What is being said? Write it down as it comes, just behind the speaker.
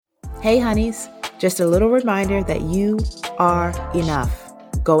Hey, honeys, just a little reminder that you are enough.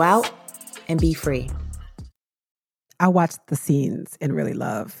 Go out and be free. I watched the scenes in Really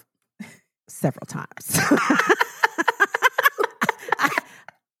Love several times.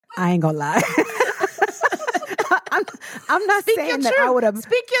 I ain't gonna lie. I'm not saying that I would have.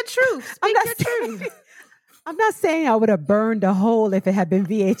 Speak your truth. Speak your truth. I'm not saying I would have burned a hole if it had been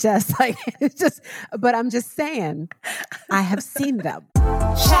VHS. But I'm just saying I have seen them.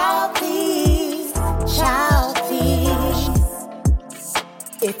 Child, please. Child, please.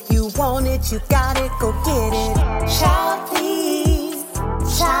 If you want it, you got it. Go get it. Child, please.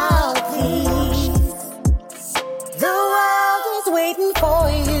 Child, please. The world is waiting for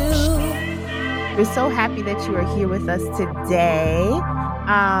you. We're so happy that you are here with us today.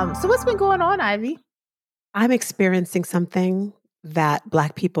 So what's been going on, Ivy? I'm experiencing something that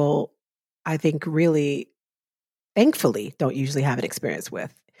Black people, I think, really, thankfully, don't usually have an experience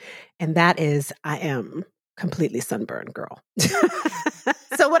with. And that is, I am completely sunburned, girl.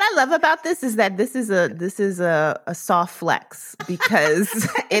 So what I love about this is that this is a soft flex because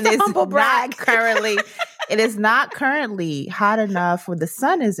it is not currently hot enough, or the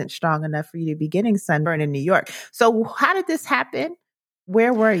sun isn't strong enough for you to be getting sunburn in New York. So how did this happen?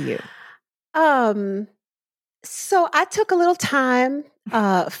 Where were you? So I took a little time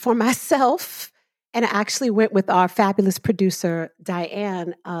for myself, and I actually went with our fabulous producer,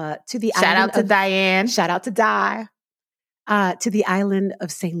 Diane, to the Shout out to Diane. Shout out to Di. To the island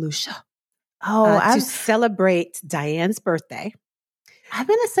of St. Lucia. To celebrate Diane's birthday. I've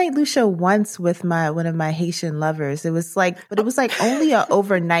been to St. Lucia once with one of my Haitian lovers. It was like only an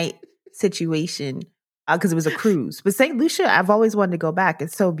overnight situation because it was a cruise. But St. Lucia, I've always wanted to go back.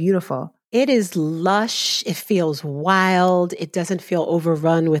 It's so beautiful. It is lush. It feels wild. It doesn't feel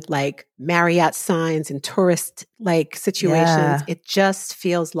overrun with like Marriott signs and tourist like situations. Yeah. It just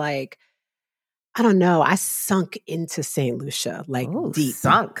feels like, I don't know. I sunk into St. Lucia, like deep.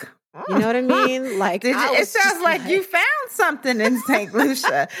 Sunk. You know what I mean? Like it sounds like you found something in St.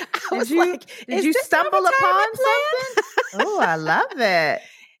 Lucia. Did you stumble upon something? Oh, I love it.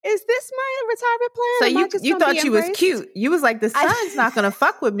 Is this my retirement plan? So you thought you was cute. You was like, the sun's not going to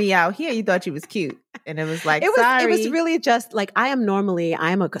fuck with me out here. You thought you was cute. And it was like, sorry. It was really just like, I'm a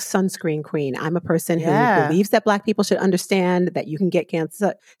sunscreen queen. I'm a person who believes that Black people should understand that you can get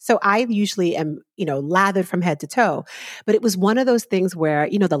cancer. So I usually am, lathered from head to toe. But it was one of those things where,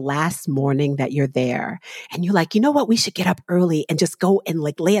 the last morning that you're there and you're like, you know what? We should get up early and just go and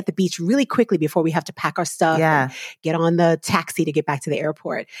like lay at the beach really quickly before we have to pack our stuff and get on the taxi to get back to the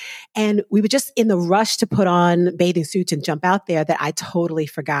airport. And we were just in the rush to put on bathing suits and jump out there that I totally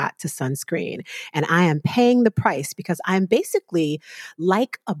forgot to sunscreen. And I am paying the price because I'm basically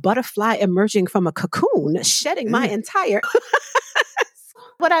like a butterfly emerging from a cocoon, shedding my entire...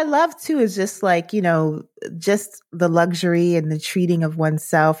 What I love too is just like, just the luxury and the treating of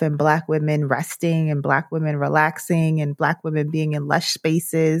oneself, and Black women resting and Black women relaxing and Black women being in lush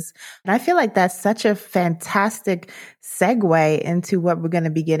spaces. And I feel like that's such a fantastic segue into what we're going to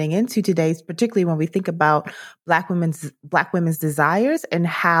be getting into today, particularly when we think about Black women's desires and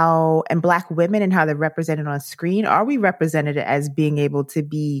Black women and how they're represented on screen. Are we represented as being able to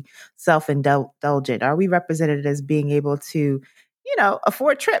be self-indulgent? Are we represented as being able to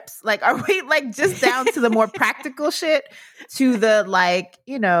afford trips? Like, are we like just down to the more practical shit to the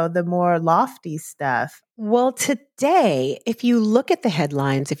the more lofty stuff? Well, today, if you look at the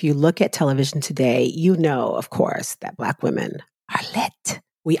headlines, if you look at television today, of course, that Black women are lit.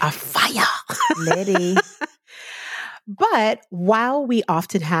 We are fire. Litty. But while we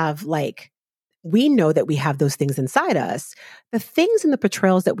often have we know that we have those things inside us, the things in the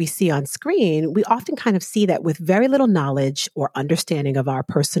portrayals that we see on screen, we often kind of see that with very little knowledge or understanding of our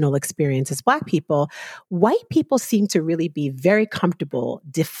personal experience as Black people, white people seem to really be very comfortable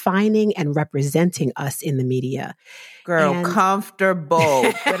defining and representing us in the media. Girl, comfortable.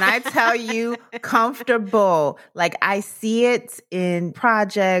 When I tell you comfortable, like I see it in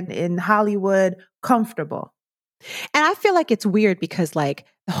Project, in Hollywood, comfortable. And I feel like it's weird because the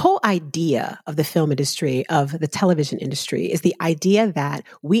whole idea of the film industry, of the television industry, is the idea that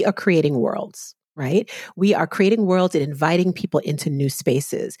we are creating worlds, right? We are creating worlds and inviting people into new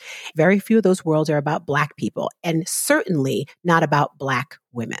spaces. Very few of those worlds are about Black people, and certainly not about Black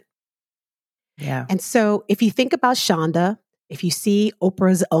women. Yeah. And so if you think about Shonda, if you see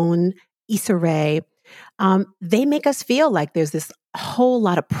Oprah's own Issa Rae, they make us feel like there's this whole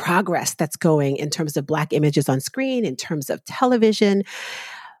lot of progress that's going in terms of Black images on screen, in terms of television.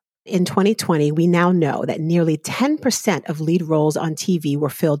 In 2020, we now know that nearly 10% of lead roles on TV were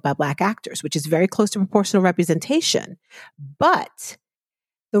filled by Black actors, which is very close to proportional representation. But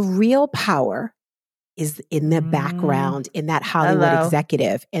The real power is in the background, in that Hollywood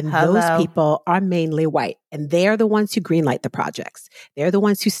executive. And those people are mainly white. And they're the ones who greenlight the projects. They're the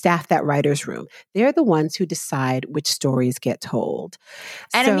ones who staff that writer's room. They're the ones who decide which stories get told.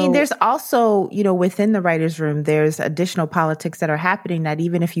 And I mean, there's also, within the writer's room, there's additional politics that are happening that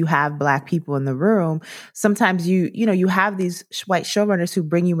even if you have Black people in the room, sometimes you have these white showrunners who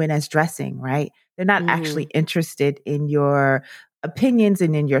bring you in as dressing, right? They're not actually interested in your opinions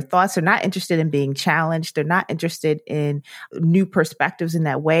and in your thoughts. They're not interested in being challenged. They're not interested in new perspectives in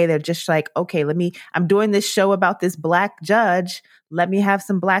that way. They're just like, okay, I'm doing this show about this Black judge. Let me have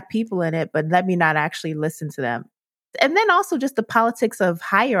some Black people in it, but let me not actually listen to them. And then also just the politics of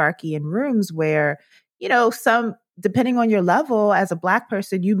hierarchy in rooms where, some, depending on your level as a Black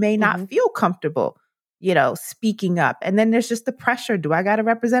person, you may not feel comfortable, speaking up. And then there's just the pressure. Do I got to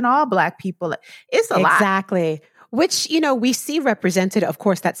represent all Black people? It's a lot. Exactly. Which, we see represented, of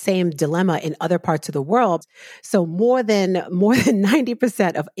course, that same dilemma in other parts of the world. So more than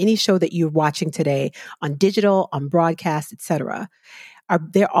 90% of any show that you're watching today on digital, on broadcast, et cetera,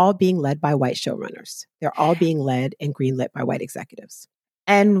 they're all being led by white showrunners. They're all being led and greenlit by white executives.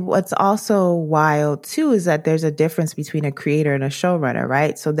 And what's also wild too is that there's a difference between a creator and a showrunner,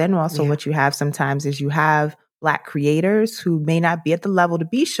 right? So then also what you have sometimes is you have Black creators who may not be at the level to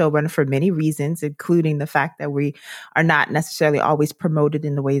be showrunner for many reasons, including the fact that we are not necessarily always promoted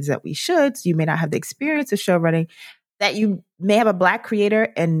in the ways that we should. So you may not have the experience of showrunning, that you may have a Black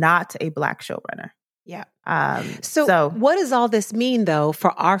creator and not a Black showrunner. Yeah. So what does all this mean, though,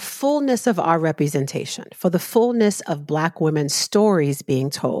 for our fullness of our representation, for the fullness of Black women's stories being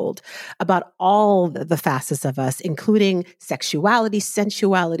told about all the facets of us, including sexuality,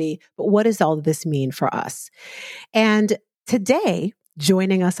 sensuality? But what does all of this mean for us? And today,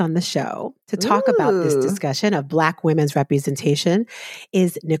 joining us on the show to talk about this discussion of Black women's representation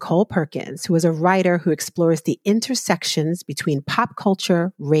is Nicole Perkins, who is a writer who explores the intersections between pop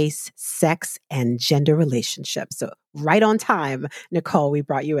culture, race, sex, and gender relationships. So right on time, Nicole, we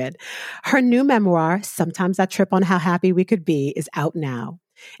brought you in. Her new memoir, Sometimes I Trip on How Happy We Could Be, is out now.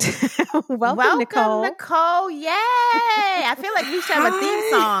 Welcome, Nicole. Yay! I feel like we should have a theme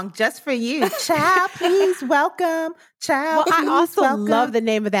song just for you. Child, please welcome. Child, well, please I also welcome. love the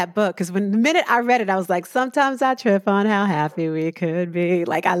name of that book because the minute I read it, I was like, sometimes I trip on how happy we could be.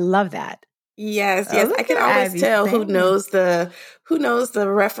 Like, I love that. Yes. I can always tell who knows the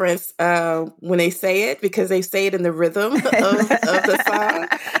reference when they say it because they say it in the rhythm of the song.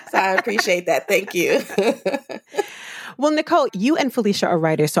 So I appreciate that. Thank you. Well, Nicole, you and Felicia are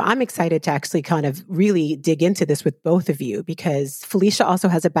writers, so I'm excited to actually kind of really dig into this with both of you because Felicia also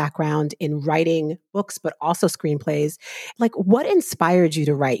has a background in writing books, but also screenplays. Like, what inspired you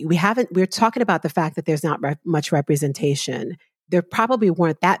to write? We're talking about the fact that there's not much representation. There probably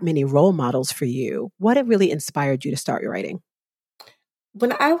weren't that many role models for you. What had really inspired you to start your writing?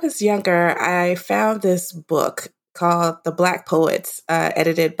 When I was younger, I found this book called The Black Poets,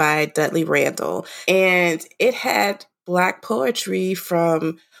 edited by Dudley Randall. And it had Black poetry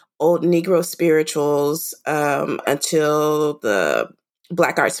from old Negro spirituals until the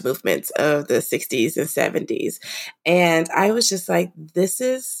Black arts movements of the 60s and 70s. And I was just like, this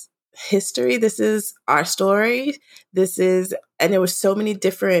is history. This is our story. And there were so many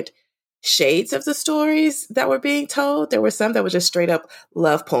different shades of the stories that were being told. There were some that were just straight up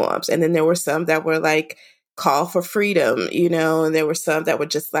love poems. And then there were some that were like call for freedom, and there were some that were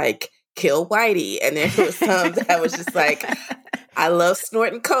just like, kill Whitey. And there was some that was just like, I love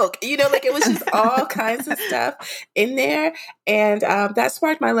snorting coke. Like it was just all kinds of stuff in there. And that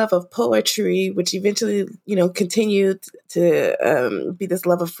sparked my love of poetry, which eventually, continued to be this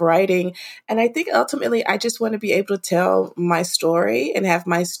love of writing. And I think ultimately I just want to be able to tell my story and have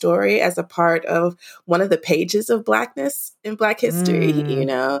my story as a part of one of the pages of Blackness in Black history.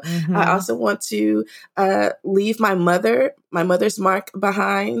 Mm-hmm. I also want to leave my mother's mark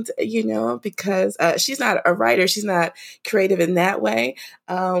behind, because she's not a writer. She's not creative in that way.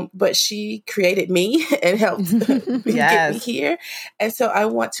 But she created me and helped get me here. And so I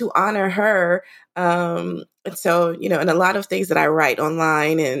want to honor her. And so, and a lot of things that I write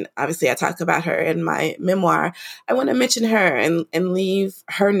online, and obviously I talk about her in my memoir, I want to mention her and leave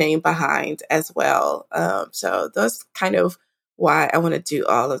her name behind as well. So that's kind of why I want to do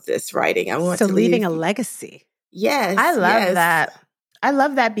all of this writing. I want to leaving a legacy. Yes. I love that. I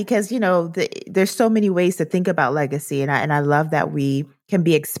love that because, there's so many ways to think about legacy. And I love that we can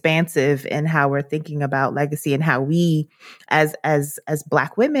be expansive in how we're thinking about legacy and how we as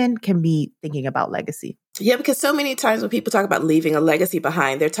Black women can be thinking about legacy. Yeah, because so many times when people talk about leaving a legacy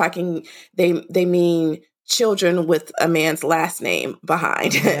behind, they mean children with a man's last name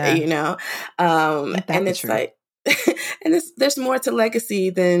behind, Yeah. you know? And it's true? like, and there's more to legacy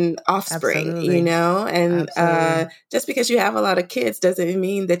than offspring, Absolutely. you know? And Absolutely. just because you have a lot of kids doesn't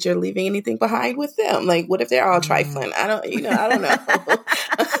mean that you're leaving anything behind with them. Like, what if they're all trifling? I don't know.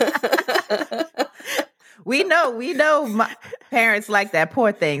 We know parents like that.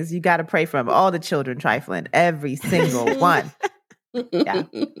 Poor things. You got to pray for them. All the children trifling, every single one. Yeah.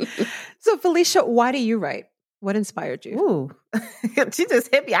 So Felicia, why do you write? What inspired you? Ooh, she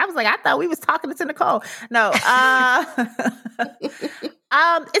just hit me. I was like, I thought we was talking to Nicole. No,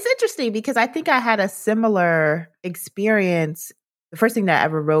 it's interesting because I think I had a similar experience. The first thing that I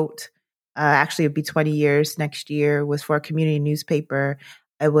ever wrote, actually it'd be 20 years next year, was for a community newspaper.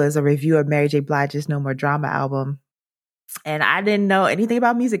 It was a review of Mary J. Blige's No More Drama album. And I didn't know anything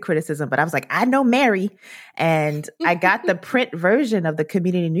about music criticism, but I was like, I know Mary. And I got the print version of the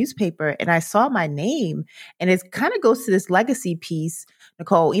community newspaper and I saw my name. And it kind of goes to this legacy piece,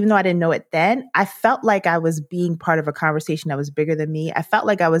 Nicole. Even though I didn't know it then, I felt like I was being part of a conversation that was bigger than me. I felt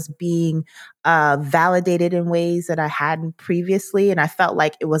like I was being validated in ways that I hadn't previously. And I felt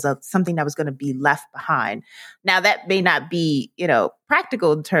like it was something that was going to be left behind. Now, that may not be,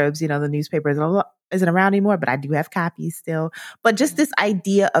 practical in terms, the newspaper isn't around anymore, but I do have copies still. But just this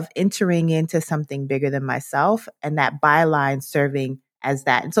idea of entering into something bigger than myself and that byline serving as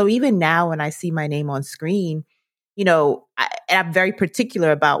that. And so even now when I see my name on screen, I'm very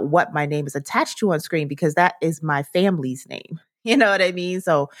particular about what my name is attached to on screen because that is my family's name. You know what I mean?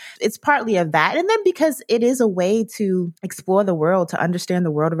 So it's partly of that. And then because it is a way to explore the world, to understand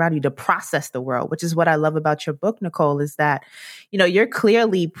the world around you, to process the world, which is what I love about your book, Nicole, is that, you're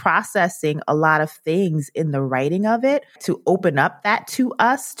clearly processing a lot of things in the writing of it to open up that to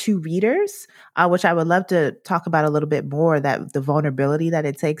us, to readers, which I would love to talk about a little bit more, that the vulnerability that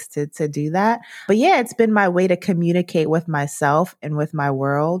it takes to do that. But yeah, it's been my way to communicate with myself and with my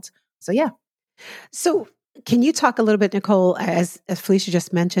world. So yeah. So can you talk a little bit, Nicole, as Felicia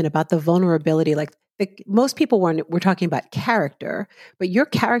just mentioned, about the vulnerability? Like most people we're talking about character, but your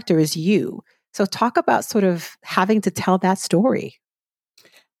character is you. So talk about sort of having to tell that story.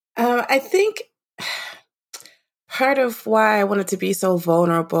 I think part of why I wanted to be so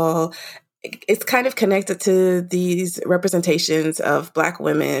vulnerable, it's kind of connected to these representations of Black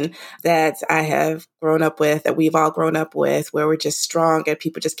women that I have grown up with, that we've all grown up with, where we're just strong and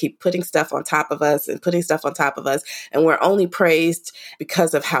people just keep putting stuff on top of us and putting stuff on top of us. And we're only praised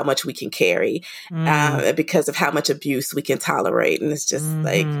because of how much we can carry, because of how much abuse we can tolerate. And it's just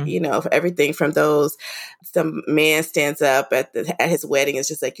like, everything from those, some man stands up at his wedding. It's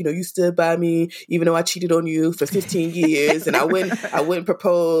just like, you stood by me, even though I cheated on you for 15 years and I wouldn't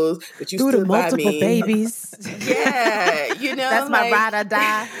propose, but you stood by multiple me. babies. Yeah. That's my ride or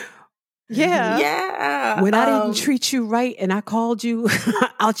die. Yeah. Yeah. When I didn't treat you right and I called you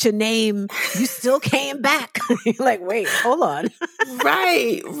out your name, you still came back. Like, wait, hold on.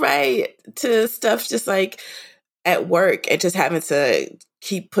 Right. To stuff just like at work and just having to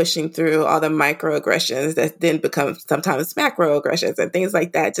keep pushing through all the microaggressions that then become sometimes macroaggressions and things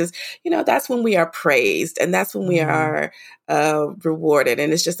like that. Just, that's when we are praised and that's when we are rewarded.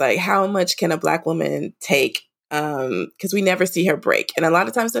 And it's just like, how much can a Black woman take? Because we never see her break. And a lot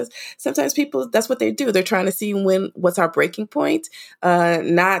of times, sometimes people, that's what they do. They're trying to see what's our breaking point,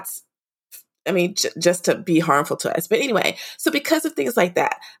 just to be harmful to us. But anyway, so because of things like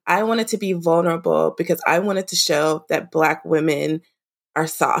that, I wanted to be vulnerable because I wanted to show that Black women are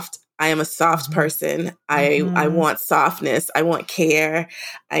soft. I am a soft person. I want softness. I want care.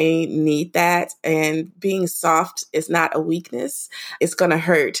 I need that. And being soft is not a weakness. It's going to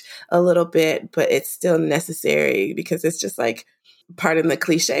hurt a little bit, but it's still necessary because it's just like, pardon the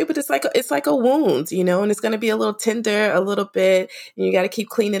cliche, but it's like a wound, and it's going to be a little tender a little bit and you got to keep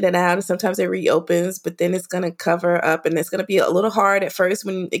cleaning it out. And sometimes it reopens, but then it's going to cover up and it's going to be a little hard at first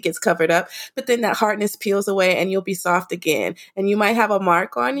when it gets covered up, but then that hardness peels away and you'll be soft again. And you might have a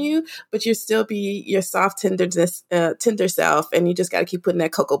mark on you, but you'll still be your soft, tender self. And you just got to keep putting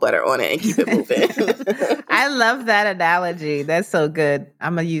that cocoa butter on it and keep it moving. I love that analogy. That's so good.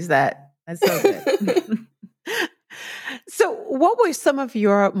 I'm going to use that. That's so good. So what were some of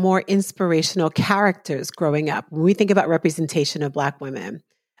your more inspirational characters growing up when we think about representation of Black women?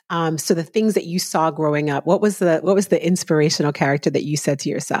 So the things that you saw growing up, what was the inspirational character that you said to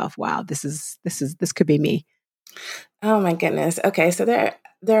yourself, wow, this could be me? Oh my goodness. Okay. So there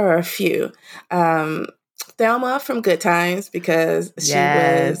are a few. Thelma from Good Times, because she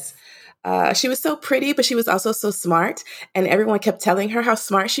was she was so pretty, but she was also so smart. And everyone kept telling her how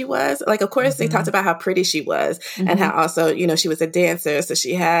smart she was. Like, of course, they talked about how pretty she was and how also, you know, she was a dancer. So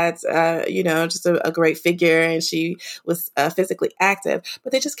she had, you know, just a great figure and she was physically active.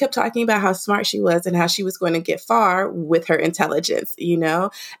 But they just kept talking about how smart she was and how she was going to get far with her intelligence, you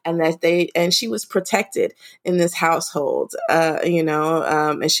know, and and she was protected in this household, you know,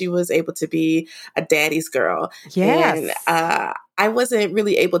 and she was able to be a daddy's girl. Yes. And, I wasn't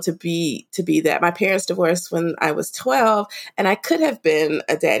really able to be that. My parents divorced when I was 12, and I could have been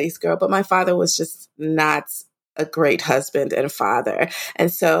a daddy's girl, but my father was just not a great husband and father.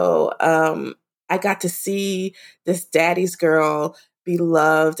 And so I got to see this daddy's girl be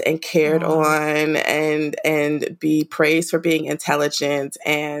loved and cared on and be praised for being intelligent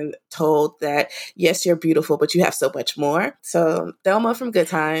and told that, yes, you're beautiful, but you have so much more. So Thelma from Good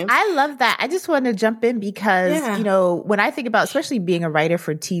Times. I love that. I just want to jump in because, you know, when I think about, especially being a writer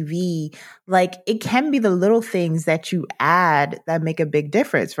for TV, like it can be the little things that you add that make a big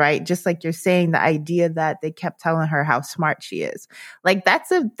difference, right? Just like you're saying, the idea that they kept telling her how smart she is. Like that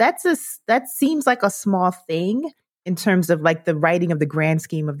seems like a small thing in terms of like the writing of the grand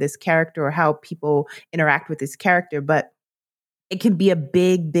scheme of this character or how people interact with this character, but it can be a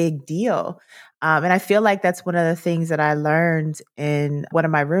big, big deal. And I feel like that's one of the things that I learned in one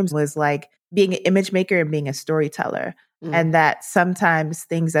of my rooms was like being an image maker and being a storyteller. And that sometimes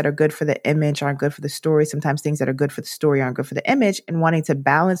things that are good for the image aren't good for the story. Sometimes things that are good for the story aren't good for the image, and wanting to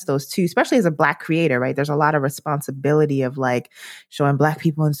balance those two, especially as a Black creator, right? There's a lot of responsibility of like showing Black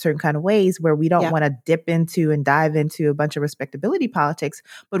people in certain kind of ways where we don't want to dip into and dive into a bunch of respectability politics,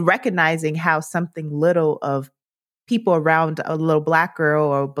 but recognizing how something little of people around a little Black girl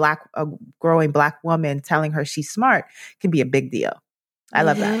or a growing Black woman telling her she's smart can be a big deal. I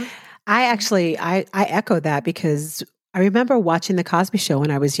love that. I echo that because I remember watching The Cosby Show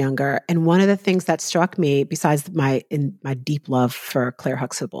when I was younger. And one of the things that struck me, besides my deep love for Claire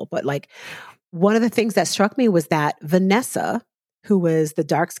Huxtable, but like one of the things that struck me was that Vanessa, who was the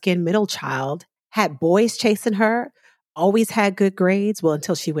dark-skinned middle child, had boys chasing her, always had good grades. Well,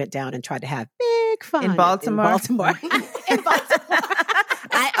 until she went down and tried to have big fun in Baltimore. In Baltimore.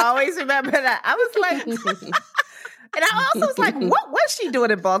 I always remember that. I was like, and I also was like, what was she doing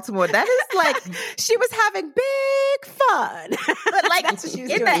in Baltimore? That is like, she was having big fun. But like in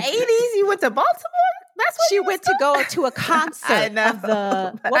the 80s, you went to Baltimore? That's what she went to go to a concert. I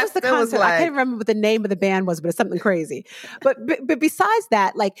know. What was the concert? I can't remember what the name of the band was, but it's something crazy. But besides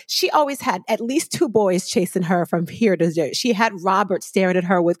that, like she always had at least two boys chasing her from here to there. She had Robert staring at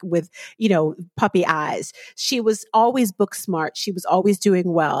her with you know, puppy eyes. She was always book smart. She was always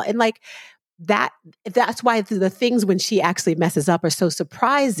doing well. And like that's why the things when she actually messes up are so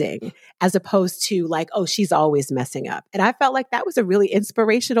surprising as opposed to like, oh, she's always messing up. And I felt like that was a really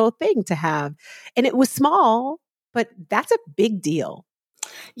inspirational thing to have. And it was small, but that's a big deal.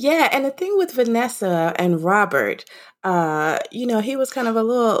 Yeah, and the thing with Vanessa and Robert, you know, he was kind of a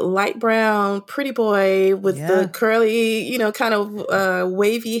little light brown, pretty boy with the curly, you know, kind of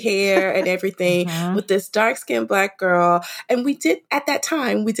wavy hair and everything with this dark-skinned Black girl. And at that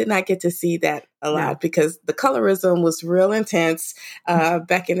time, we did not get to see that a lot because the colorism was real intense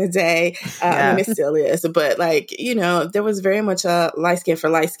back in the day. I mean, it still is, but like, you know, there was very much a light skin for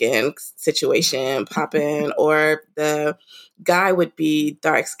light skin situation popping, or the guy would be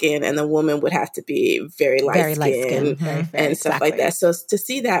dark skinned and the woman would have to be very light skinned and stuff like that. So to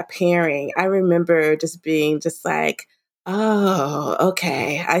see that pairing, I remember just being just like, oh,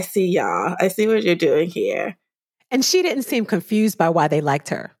 okay, I see y'all. I see what you're doing here. And she didn't seem confused by why they liked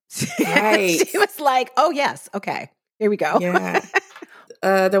her. Right. She was like, oh, yes. Okay, here we go. Yeah.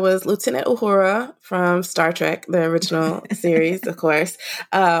 There was Lieutenant Uhura from Star Trek, the original series, of course.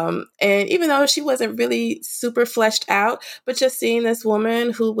 And even though she wasn't really super fleshed out, but just seeing this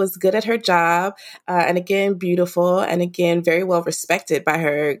woman who was good at her job, and again, beautiful, and again, very well respected by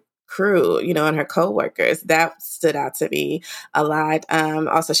her crew, you know, and her coworkers, that stood out to me a lot.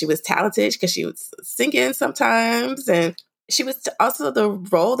 Also, she was talented because she was singing sometimes, and she was also, the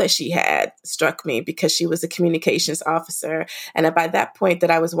role that she had struck me because she was a communications officer. And by that point that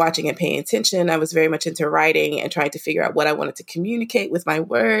I was watching and paying attention, I was very much into writing and trying to figure out what I wanted to communicate with my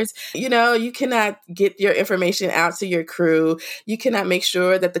words. You know, you cannot get your information out to your crew. You cannot make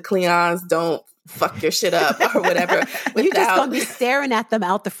sure that the Cleons don't fuck your shit up or whatever. You're just going to be staring at them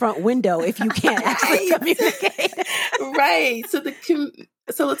out the front window if you can't actually communicate. Right. So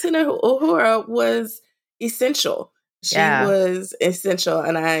Lieutenant Uhura was essential. She was essential,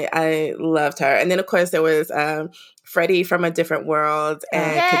 and I loved her. And then, of course, there was Freddie from A Different World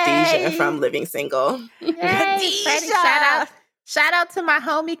and Khadijah from Living Single. Freddie, shout Shout out to my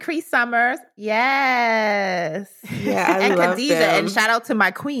homie Cree Summers. Yes. Yeah, I and love Khadijah. them. And shout out to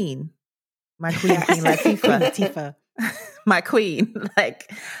my queen. My queen, Queen Latifah. My queen.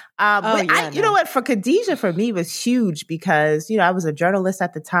 You know what? For Khadijah, for me, was huge because, I was a journalist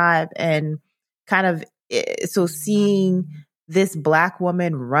at the time and kind of, so seeing this Black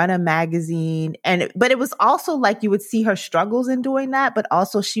woman run a magazine but it was also like you would see her struggles in doing that, but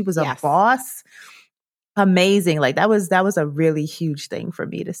also she was a boss. Amazing. Like that was a really huge thing for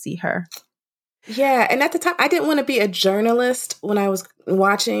me to see her. Yeah. And at the time, I didn't want to be a journalist when I was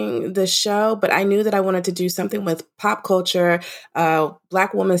watching the show, but I knew that I wanted to do something with pop culture,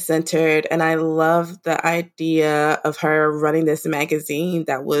 Black woman centered. And I love the idea of her running this magazine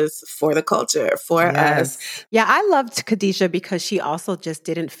that was for the culture, for us. Yeah, I loved Khadijah because she also just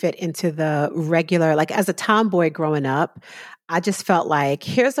didn't fit into the regular, like as a tomboy growing up, I just felt like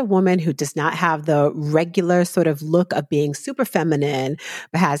here's a woman who does not have the regular sort of look of being super feminine,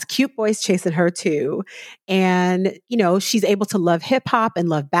 but has cute boys chasing her too. And, she's able to love hip hop and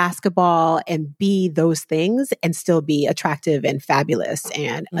love basketball and be those things and still be attractive and fabulous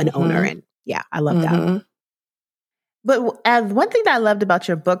and an owner. And yeah, I love that. But one thing that I loved about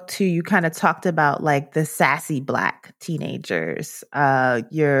your book too, you kind of talked about like the sassy Black teenagers,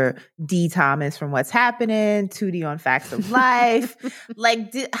 your D. Thomas from What's Happening, Tootie on Facts of Life.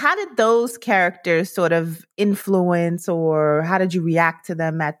 How did those characters sort of influence, or how did you react to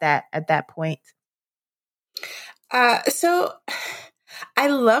them at that point? So I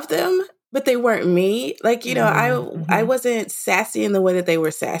love them, but they weren't me. I wasn't sassy in the way that they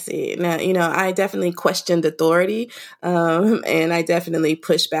were sassy. Now, I definitely questioned authority, and I definitely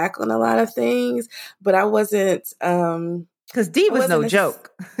pushed back on a lot of things, but I wasn't, because Dee was no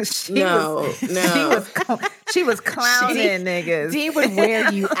joke. She was clowning niggas. Dee would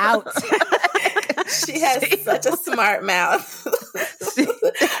wear you out. She has such a smart mouth.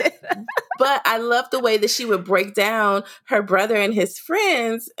 But I love the way that she would break down her brother and his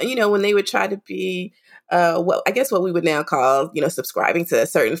friends, when they would try to be, what we would now call, subscribing to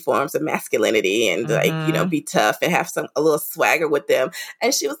certain forms of masculinity and be tough and have a little swagger with them.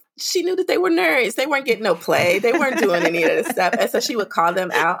 And she knew that they were nerds. They weren't getting no play. They weren't doing any of this stuff. And so she would call them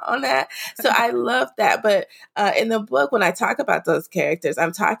out on that. So I love that. But in the book, when I talk about those characters,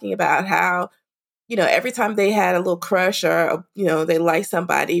 I'm talking about how, every time they had a little crush or, they liked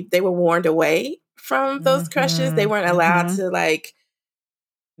somebody, they were warned away from those crushes. They weren't allowed to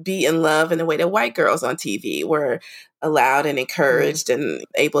be in love in the way that white girls on TV were allowed and encouraged and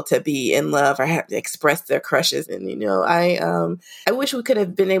able to be in love or have to express their crushes. And, I wish we could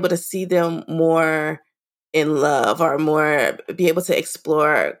have been able to see them more in love or more be able to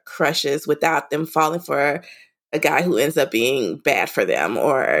explore crushes without them falling for a guy who ends up being bad for them,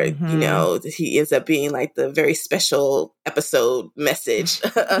 or, he ends up being like the very special episode message,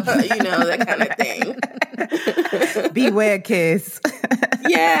 that kind of thing. Beware, kids.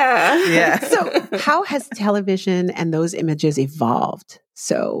 Yeah. So how has television and those images evolved?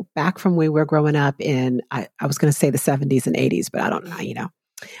 So back from when we were growing up in, I was going to say the 70s and 80s, but I don't know,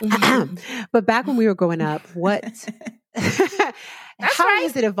 But back when we were growing up, how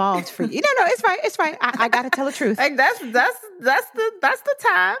has it evolved for you? No, it's right. I got to tell the truth. Like that's the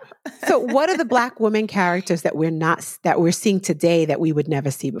time. So what are the Black women characters that we're seeing today that we would never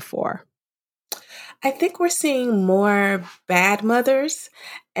see before? I think we're seeing more bad mothers,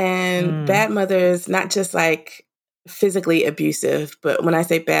 and bad mothers, not just like physically abusive, but when I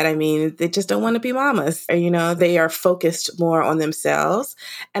say bad, I mean they just don't want to be mamas. Or, they are focused more on themselves.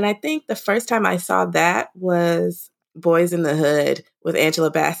 And I think the first time I saw that was Boys in the Hood with Angela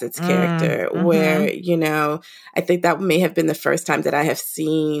Bassett's character, where, I think that may have been the first time that I have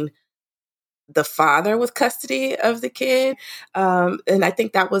seen the father with custody of the kid. And I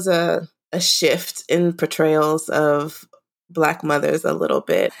think that was a shift in portrayals of Black mothers a little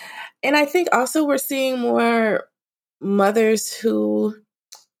bit. And I think also we're seeing more mothers who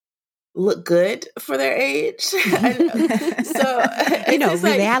look good for their age. So,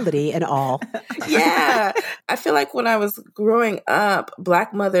 reality and all. Yeah. I feel like when I was growing up,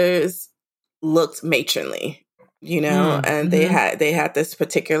 Black mothers looked matronly, and they had this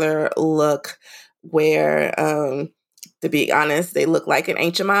particular look where, to be honest, they look like an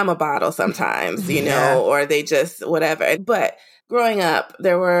Aunt Jemima bottle sometimes, or they just whatever. But growing up,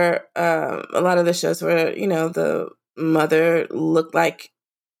 there were a lot of the shows where, the mother looked like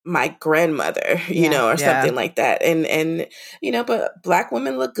my grandmother, or something like that. And, but Black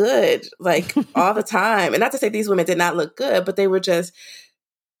women look good, like all the time. And not to say these women did not look good, but they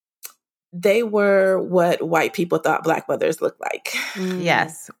were what white people thought Black mothers looked like.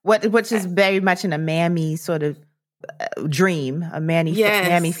 Yes. Which is very much in a mammy sort of dream, a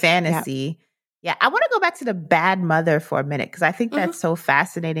mammy fantasy. Yeah, I want to go back to the bad mother for a minute because I think that's so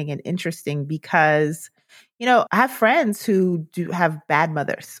fascinating and interesting because, you know, I have friends who do have bad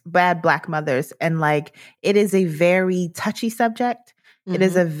mothers, bad Black mothers, and like it is a very touchy subject. It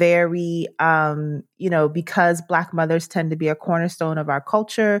is a very, you know, because Black mothers tend to be a cornerstone of our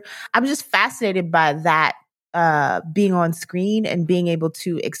culture. I'm just fascinated by that being on screen and being able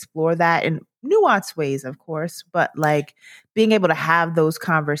to explore that in nuanced ways, of course, but like being able to have those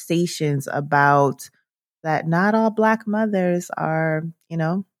conversations about that not all Black mothers are, you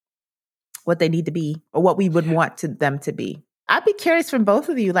know, what they need to be or what we would want them to be. I'd be curious from both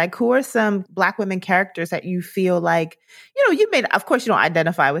of you, like who are some Black women characters that you feel like, you know, of course you don't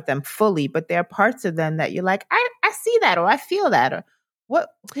identify with them fully, but there are parts of them that you're like, I see that or I feel that, or what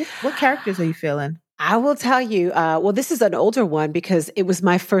characters are you feeling? I will tell you, well, this is an older one because it was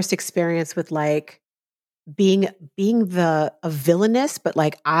my first experience with like being a villainess, but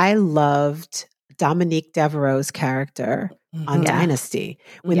like I loved Dominique Devereaux's character on Dynasty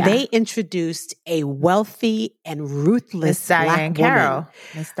when they introduced a wealthy and ruthless Black woman,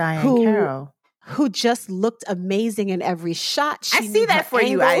 Miss Diane Carroll. Who just looked amazing in every shot. I see that for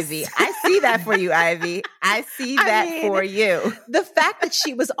you, Ivy. I see that for you, Ivy. I see that for you. The fact that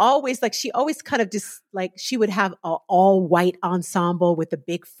she was always like, she always kind of just like, she would have an all white ensemble with a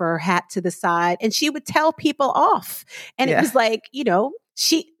big fur hat to the side and she would tell people off. And it was like, you know,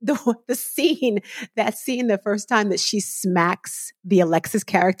 the scene, the first time that she smacks the Alexis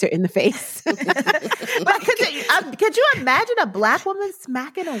character in the face. But could you imagine a Black woman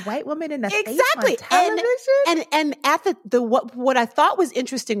smacking a white woman in the face on television? And at what I thought was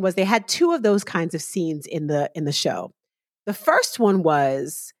interesting was they had two of those kinds of scenes in the show. The first one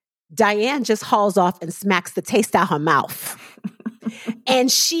was Diane just hauls off and smacks the taste out her mouth.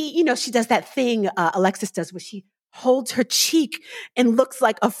 And she, you know, she does that thing Alexis does where she holds her cheek and looks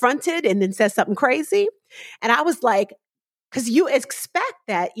like affronted and then says something crazy. And I was like, because you expect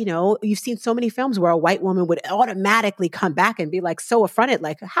that, you know, you've seen so many films where a white woman would automatically come back and be like so affronted,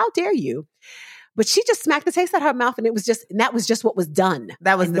 like, how dare you? But she just smacked the taste out of her mouth and that was just what was done.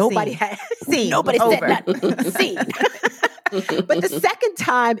 That was and the nobody scene. had Scene. Nobody Over. said nothing. Scene. But the second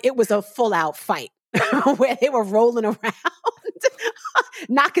time it was a full out fight where they were rolling around,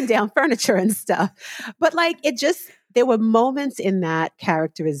 knocking down furniture and stuff. But like, there were moments in that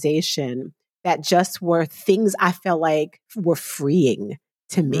characterization that just were things I felt like were freeing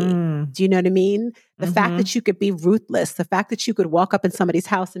to me. Do you know what I mean? The fact that you could be ruthless, the fact that you could walk up in somebody's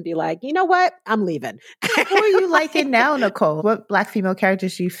house and be like, you know what? I'm leaving. Who are you liking now, Nicole? What Black female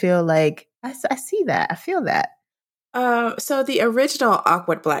characters do you feel like, I see that, I feel that? So the original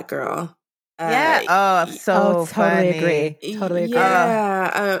awkward Black girl. Totally agree. Totally agree.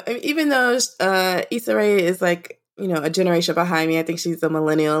 Yeah. Even though Issa Rae is like, you know, a generation behind me. I think she's a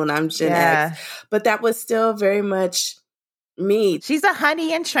millennial and I'm Gen X. But that was still very much me. She's a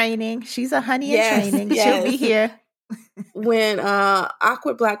honey in training. She'll be here. When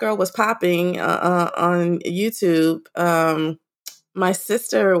Awkward Black Girl was popping on YouTube, my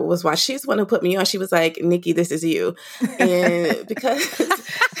sister was watching. She's the one who put me on. She was like, Nikki, this is you. And because...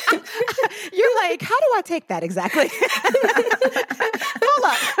 You're like, how do I take that exactly? Hold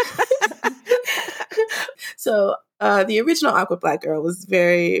up. So the original Awkward Black Girl was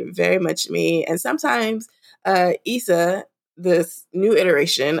very, very much me. And sometimes Issa, this new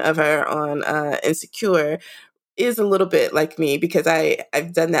iteration of her on Insecure, is a little bit like me because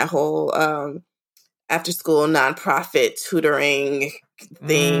I've done that whole after school nonprofit tutoring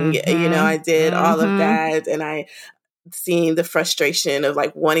thing. You know, I did all of that and I seen the frustration of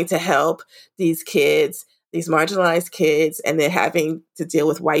like wanting to help these kids, these marginalized kids, and then having to deal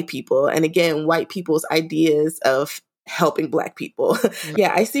with white people. And again, white people's ideas of helping Black people.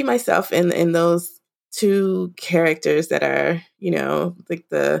 Yeah, I see myself in those two characters that are, you know, like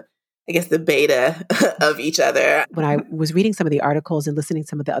the beta of each other. When I was reading some of the articles and listening to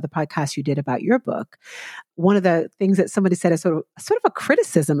some of the other podcasts you did about your book, one of the things that somebody said as sort of a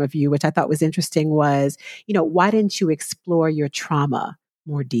criticism of you, which I thought was interesting, was, you know, why didn't you explore your trauma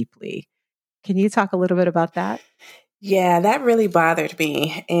more deeply? Can you talk a little bit about that? Yeah, that really bothered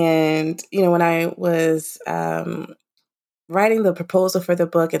me. And, you know, when I was writing the proposal for the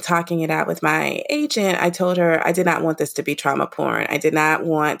book and talking it out with my agent, I told her I did not want this to be trauma porn. I did not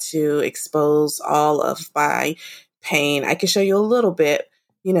want to expose all of my pain. I can show you a little bit,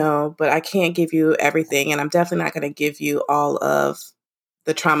 you know, but I can't give you everything. And I'm definitely not going to give you all of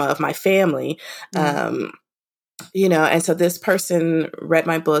the trauma of my family. You know, and so this person read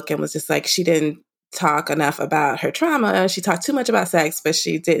my book and was just like, she didn't talk enough about her trauma. She talked too much about sex, but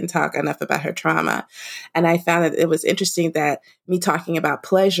she didn't talk enough about her trauma. And I found that it was interesting that me talking about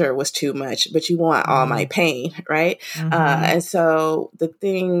pleasure was too much, but you want all my pain, right? And so the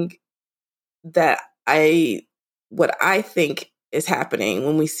thing that what I think is happening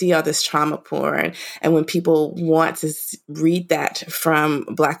when we see all this trauma porn and when people want to read that from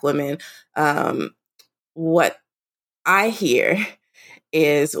Black women, what I hear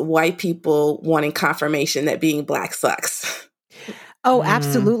is white people wanting confirmation that being Black sucks. Oh,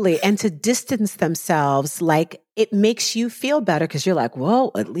 absolutely. And to distance themselves, like it makes you feel better because you're like,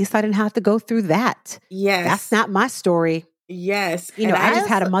 well, at least I didn't have to go through that. Yes. That's not my story. Yes. You know, I just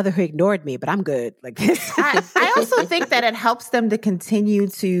had a mother who ignored me, but I'm good. Like this. I also think that it helps them to continue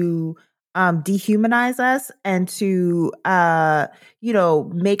to dehumanize us and to,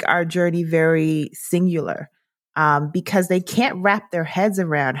 make our journey very singular. Because they can't wrap their heads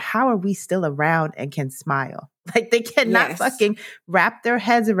around how are we still around and can smile. Like they cannot fucking wrap their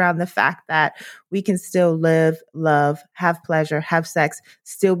heads around the fact that we can still live, love, have pleasure, have sex,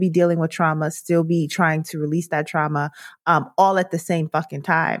 still be dealing with trauma, still be trying to release that trauma, all at the same fucking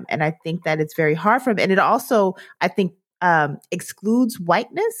time. And I think that it's very hard for them. And it also, I think, excludes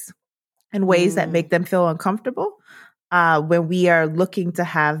whiteness in ways that make them feel uncomfortable. When we are looking to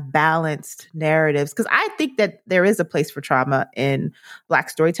have balanced narratives. Because I think that there is a place for trauma in Black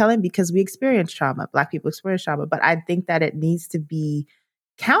storytelling because we experience trauma. Black people experience trauma. But I think that it needs to be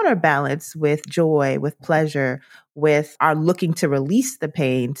counterbalanced with joy, with pleasure, with our looking to release the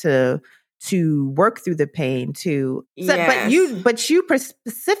pain, to work through the pain, but you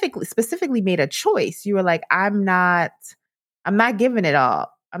specifically made a choice. You were like, I'm not giving it all.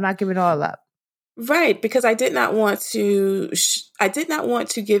 I'm not giving it all up. Right, because I did not want to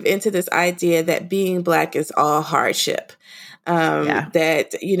give into this idea that being Black is all hardship.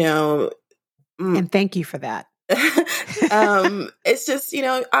 That, and thank you for that. It's just,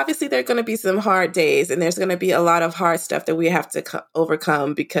 obviously there are going to be some hard days and there's going to be a lot of hard stuff that we have to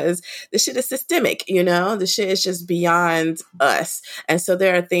overcome because the shit is systemic, the shit is just beyond us. And so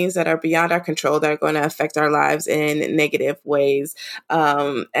there are things that are beyond our control that are going to affect our lives in negative ways.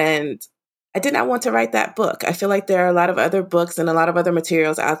 And I did not want to write that book. I feel like there are a lot of other books and a lot of other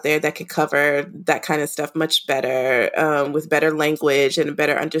materials out there that could cover that kind of stuff much better, with better language and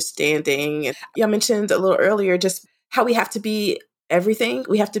better understanding. And I mentioned a little earlier just how we have to be everything.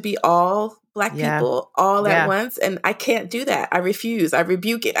 We have to be all Black people all at once. And I can't do that. I refuse. I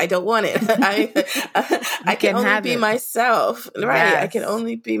rebuke it. I don't want it. I can only be myself. Right. Yes. I can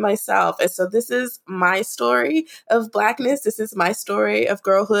only be myself. And so this is my story of Blackness. This is my story of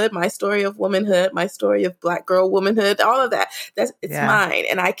girlhood, my story of womanhood, my story of Black girl womanhood, all of that. It's mine.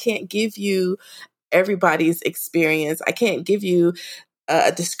 And I can't give you everybody's experience. I can't give you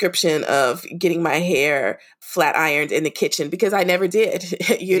a description of getting my hair flat ironed in the kitchen because I never did.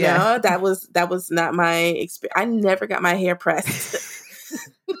 You know, that was not my experience. I never got my hair pressed.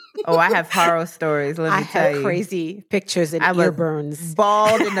 Oh, I have horror stories. Let me tell you, crazy pictures and ear burns,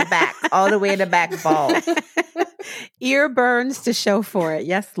 bald in the back, all the way in the back, bald. Ear burns to show for it.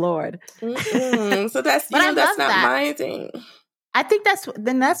 Yes, Lord. So that's not my thing. I think that's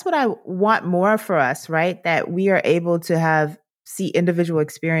what I want more for us, right? That we are able to see individual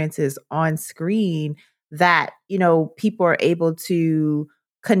experiences on screen that, people are able to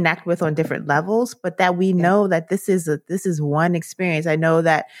connect with on different levels, but that we know that this is one experience. I know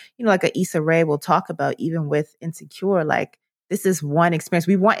that, like Issa Rae will talk about, even with Insecure, like this is one experience.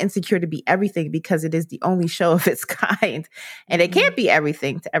 We want Insecure to be everything because it is the only show of its kind and it can't be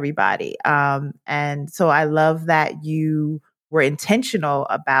everything to everybody. And so I love that you were intentional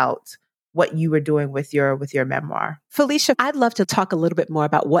about what you were doing with your memoir. Felicia, I'd love to talk a little bit more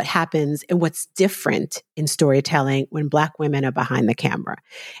about what happens and what's different in storytelling when Black women are behind the camera.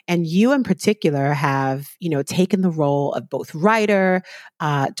 And you in particular have, taken the role of both writer,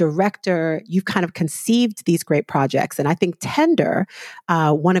 director. You've kind of conceived these great projects. And I think Tender,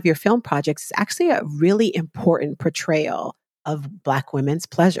 one of your film projects, is actually a really important portrayal of Black women's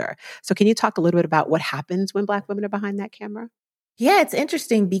pleasure. So can you talk a little bit about what happens when Black women are behind that camera? Yeah, it's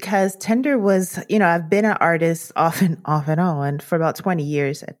interesting because Tender was, I've been an artist off and on for about 20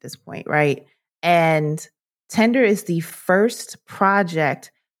 years at this point, right? And Tender is the first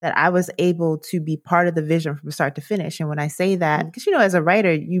project that I was able to be part of the vision from start to finish. And when I say that, because, as a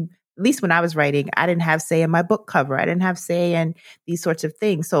writer, at least when I was writing, I didn't have say in my book cover. I didn't have say in these sorts of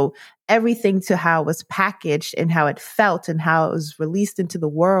things. So everything to how it was packaged and how it felt and how it was released into the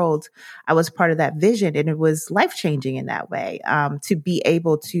world, I was part of that vision. And it was life-changing in that way, to be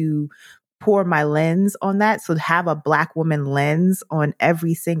able to pour my lens on that. So to have a Black woman lens on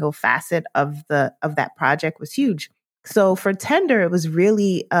every single facet of that project was huge. So for Tender, it was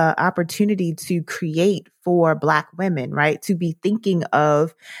really an opportunity to create for Black women, right? To be thinking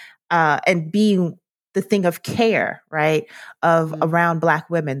of and being the thing of care, right? Of around Black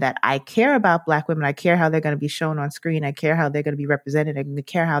women, that I care about Black women. I care how they're going to be shown on screen. I care how they're going to be represented. I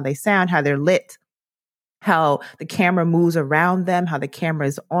care how they sound, how they're lit, how the camera moves around them, how the camera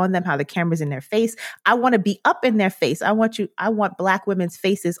is on them, how the camera's in their face. I want to be up in their face. I want Black women's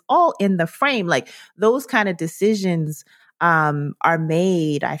faces all in the frame. Like those kind of decisions are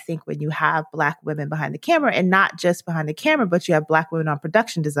made, I think, when you have Black women behind the camera, and not just behind the camera, but you have Black women on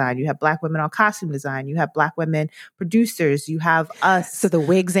production design. You have Black women on costume design. You have Black women producers. You have us. So the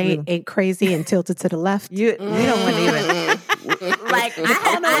wigs ain't crazy and tilted to the left. You don't want to even like.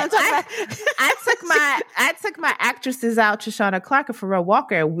 I took my actresses out, Shoshana Clark and Pharrell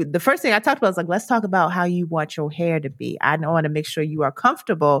Walker. The first thing I talked about was like, let's talk about how you want your hair to be. I want to make sure you are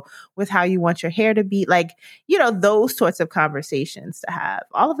comfortable with how you want your hair to be. Like, those sorts of conversations to have.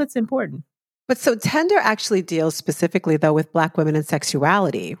 All of it's important. But so Tender actually deals specifically, though, with Black women and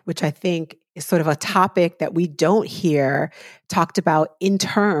sexuality, which I think is sort of a topic that we don't hear talked about in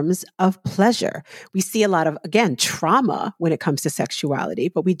terms of pleasure. We see a lot of, again, trauma when it comes to sexuality,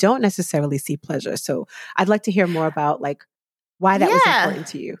 but we don't necessarily see pleasure. So I'd like to hear more about like why that was important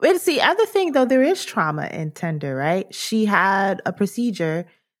to you. It's the other thing, though, there is trauma in Tender, right? She had a procedure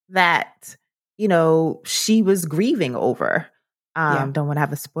that, she was grieving over. Don't want to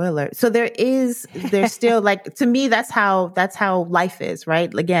have a spoiler. So there's still like, to me, that's how life is,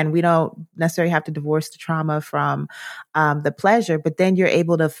 right? Again, we don't necessarily have to divorce the trauma from the pleasure, but then you're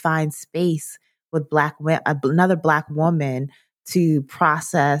able to find space with another Black woman to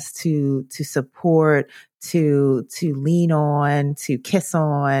process, to support, to lean on, to kiss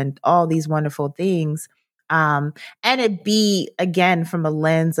on, all these wonderful things. And it be, again, from a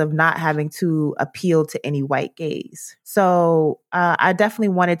lens of not having to appeal to any white gaze. So I definitely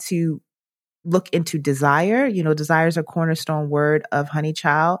wanted to look into desire. Desire is a cornerstone word of Honey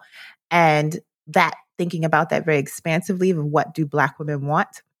Child. And that, thinking about that very expansively of what do Black women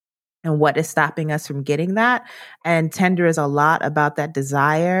want and what is stopping us from getting that. And Tender is a lot about that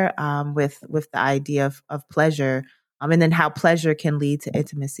desire with the idea of pleasure, and then how pleasure can lead to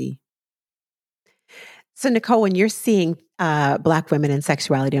intimacy. So, Nicole, when you're seeing Black women and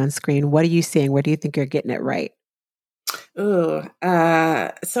sexuality on screen, what are you seeing? Where do you think you're getting it right? So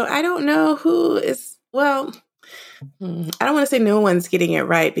I don't know who is, well, I don't want to say no one's getting it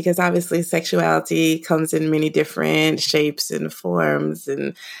right, because obviously sexuality comes in many different shapes and forms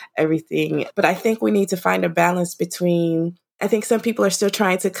and everything. But I think we need to find a balance between, I think some people are still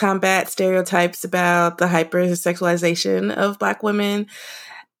trying to combat stereotypes about the hypersexualization of Black women,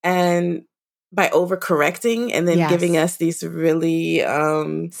 and by overcorrecting and then giving us these really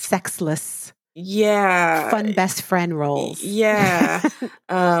sexless, fun best friend roles. So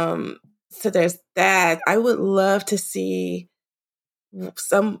there's that. I would love to see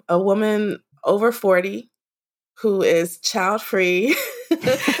a woman over 40 who is child free,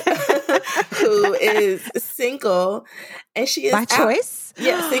 who is single, and she is by choice.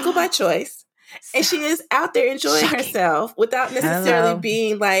 Single by choice. And she is out there enjoying herself without necessarily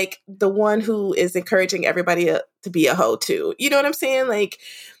being like the one who is encouraging everybody to be a hoe too. You know what I'm saying? Like,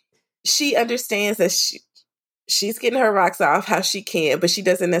 she understands that she's getting her rocks off how she can, but she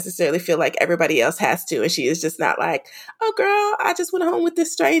doesn't necessarily feel like everybody else has to. And she is just not like, oh girl, I just went home with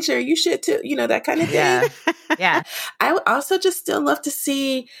this stranger. You should too. That kind of thing. Yeah. I would also just still love to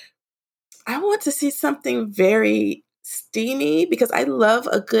see, I want to see something very steamy, because I love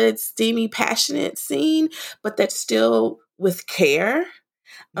a good steamy, passionate scene, but that's still with care.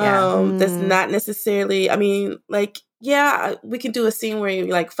 That's not necessarily, I mean, like, we can do a scene where you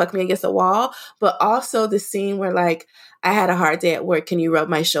like fuck me against a wall, but also the scene where like, I had a hard day at work, can you rub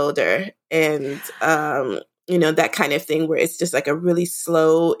my shoulder? And that kind of thing, where it's just like a really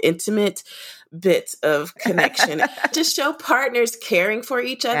slow, intimate bit of connection to show partners caring for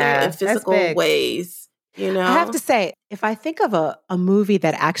each other in physical ways. I have to say, if I think of a movie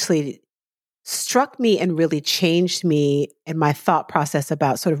that actually struck me and really changed me and my thought process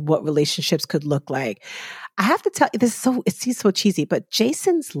about sort of what relationships could look like, I have to tell you, it seems so cheesy, but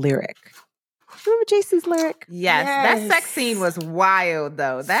Jason's Lyric. Remember Jason's Lyric? Yes. That sex scene was wild,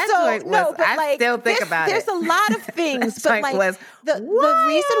 though. That joint was, I still think about it. There's a lot of things, but like the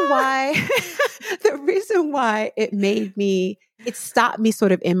reason why it stopped me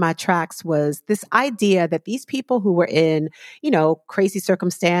sort of in my tracks was this idea that these people who were in, crazy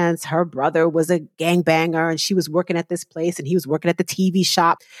circumstance, her brother was a gangbanger and she was working at this place and he was working at the TV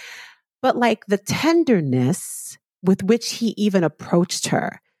shop. but like the tenderness with which he even approached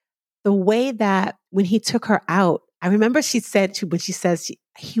her, the way that when he took her out, I remember she said when she says,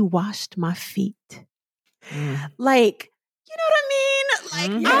 he washed my feet. Like, you know what I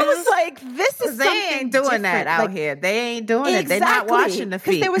mean? Like, I was like, this is they something ain't doing different. that out here. They ain't doing it. They're not washing the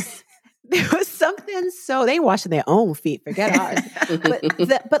feet. There was something so they ain't washing their own feet, forget ours.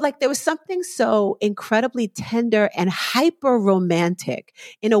 But like there was something so incredibly tender and hyper romantic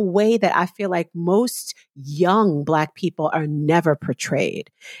in a way that I feel like most young Black people are never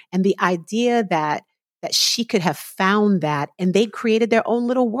portrayed. And the idea that she could have found that, and they created their own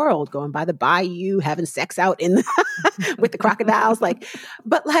little world, going by the bayou, having sex out in with the crocodiles. Like,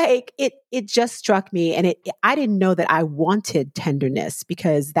 but like it just struck me, and I didn't know that I wanted tenderness,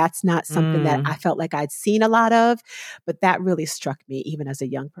 because that's not something that I felt like I'd seen a lot of. But that really struck me, even as a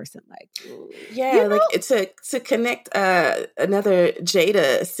young person. Like, like to connect another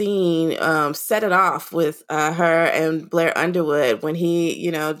Jada scene, set it off with her and Blair Underwood when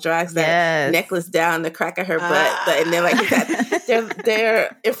he, drags that necklace down the crack of her butt, and then like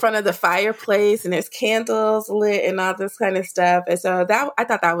they're in front of the fireplace and there's candles lit and all this kind of stuff. And so I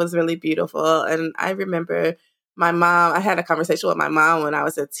thought that was really beautiful. And I remember I had a conversation with my mom when I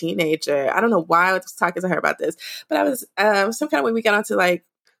was a teenager. I don't know why I was talking to her about this, but I was some kind of way we got onto like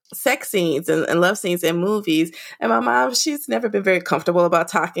sex scenes and love scenes in movies. And my mom, she's never been very comfortable about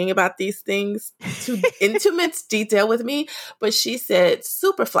talking about these things to intimate detail with me. But she said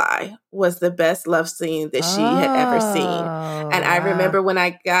Superfly was the best love scene that she had ever seen. And I remember when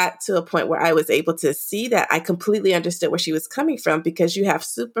I got to a point where I was able to see that, I completely understood where she was coming from, because you have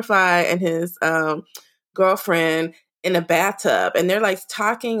Superfly and his girlfriend in a bathtub, and they're like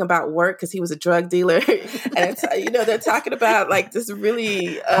talking about work because he was a drug dealer. And they're talking about like this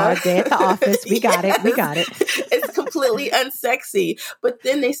really hard day at the office. We got it. It's completely unsexy, but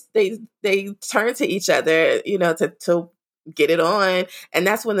then they turn to each other, to get it on. And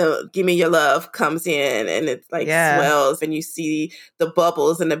that's when the Give Me Your Love comes in, and it's like swells, and you see the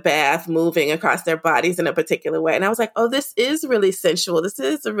bubbles in the bath moving across their bodies in a particular way. And I was like, oh, this is really sensual. This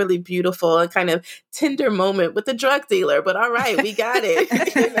is a really beautiful and kind of tender moment with the drug dealer. But all right, we got it.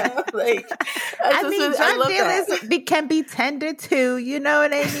 Drug dealers can be tender too. You know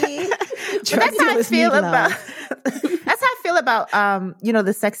what I mean? That's how I feel about. That's how I feel about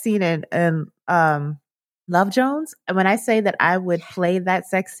the sex scene and Love Jones. And when I say that I would play that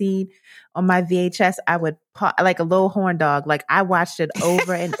sex scene on my VHS, I would like a little horn dog. Like I watched it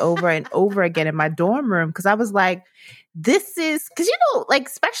over and over and over again in my dorm room, because I was like, this is because like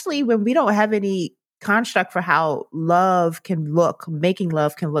especially when we don't have any construct for how love can look, making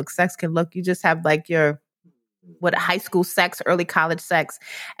love can look, sex can look. You just have like your high school sex, early college sex.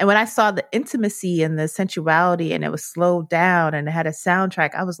 And when I saw the intimacy and the sensuality, and it was slowed down and it had a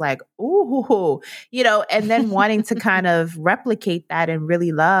soundtrack, I was like, ooh, and then wanting to kind of replicate that and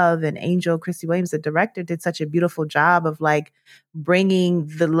really love. And Angel Christy Williams, the director, did such a beautiful job of like bringing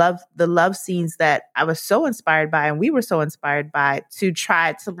the love scenes that I was so inspired by, and we were so inspired by, to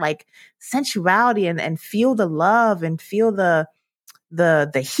try to like sensuality and feel the love and feel the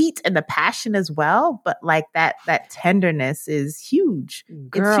heat and the passion as well. But like that tenderness is huge.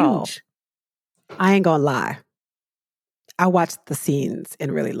 Girl, it's huge. I ain't gonna lie. I watched the scenes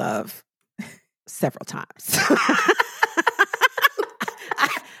in Really Love several times.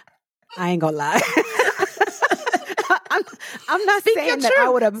 I ain't gonna lie. I'm not saying that I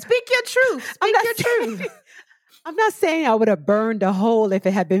would have. Speak your truth. Speak your truth. I'm not saying I would have burned a hole if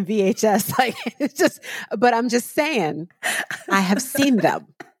it had been VHS. Like it's just, but I'm just saying I have seen them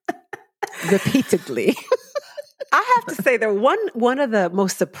repeatedly. I have to say that one of the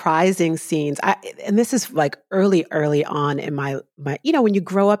most surprising scenes, and this is like early on in my, when you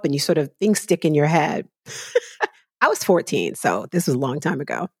grow up and you sort of things stick in your head. I was 14, so this was a long time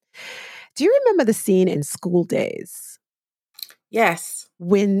ago. Do you remember the scene in School Days? Yes.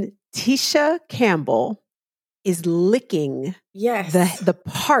 When Tisha Campbell is licking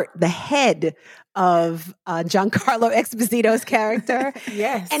the head of Giancarlo Esposito's character.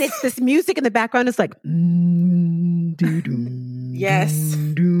 Yes. And it's this music in the background. It's like, yes.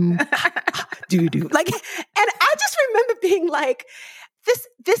 Doo-doo. Like, and I just remember being like,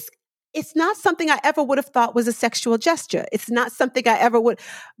 this, it's not something I ever would have thought was a sexual gesture. It's not something I ever would,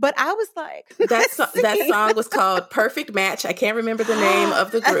 but I was like, that song was called Perfect Match. I can't remember the name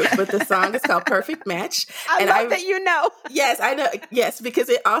of the group, but the song is called Perfect Match. I love that you know. Yes, I know. Yes, because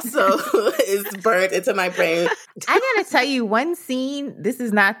it also is burned into my brain. I gotta tell you, one scene,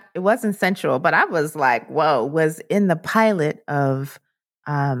 it wasn't sensual, but I was like, whoa, was in the pilot of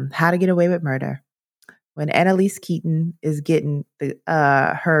How to Get Away with Murder. when Annalise Keaton is getting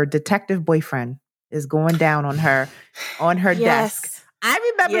her detective boyfriend is going down on her Yes. desk.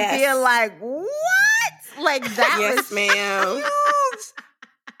 I remember being like, what? Like that Yes, was ma'am. huge.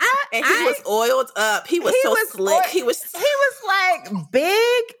 And he was oiled up. He was so slick. He was like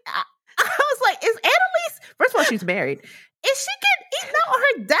big. I was like, is Annalise, first of all, she's married. Is she getting eaten out on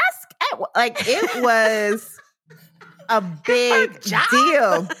her desk? Like it was a big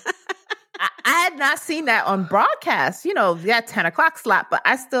deal. I had not seen that on broadcast. 10 o'clock slot, but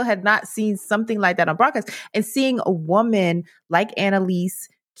I still had not seen something like that on broadcast. And seeing a woman like Annalise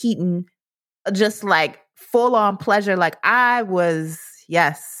Keaton, just like full on pleasure, like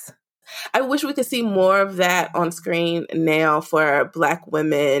yes. I wish we could see more of that on screen now for Black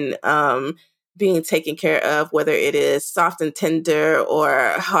women being taken care of, whether it is soft and tender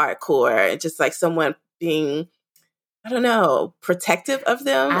or hardcore, just like someone being, I don't know, protective of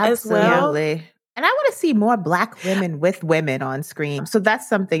them as well. And I want to see more Black women with women on screen. So that's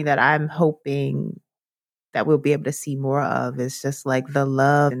something that I'm hoping that we'll be able to see more of, is just like the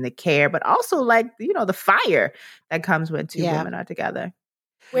love and the care, but also like, the fire that comes when two women are together.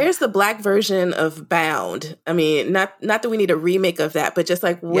 Where's the Black version of Bound? I mean, not that we need a remake of that, but just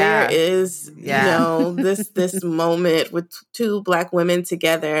like where is this moment with two Black women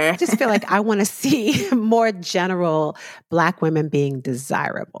together? I just feel like I want to see more general Black women being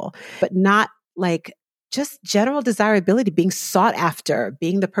desirable, but not like just general desirability, being sought after,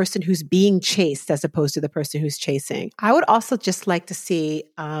 being the person who's being chased as opposed to the person who's chasing. I would also just like to see,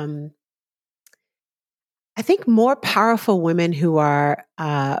 I think, more powerful women who are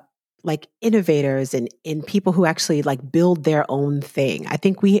like innovators and people who actually like build their own thing. I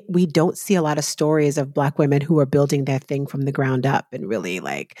think we don't see a lot of stories of Black women who are building their thing from the ground up, and really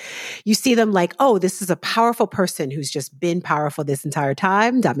like you see them like, oh, this is a powerful person who's just been powerful this entire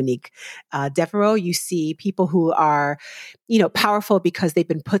time. Dominique Devereaux. You see people who are, powerful because they've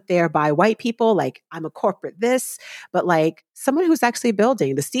been put there by white people. Like, I'm a corporate this, but like someone who's actually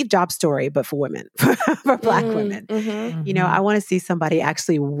building the Steve Jobs story, but for women, for Black women. Mm-hmm. I want to see somebody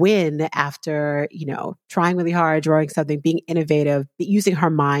actually win after, trying really hard, drawing something, being innovative, using her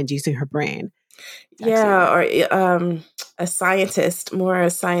mind, using her brain. Yeah, or a scientist, more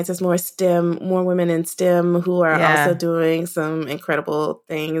STEM, more women in STEM who are also doing some incredible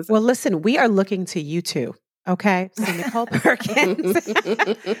things. Well, listen, we are looking to you two. Okay, so Nicole Perkins,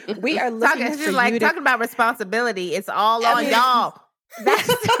 we are looking for you talking about responsibility. It's all on y'all.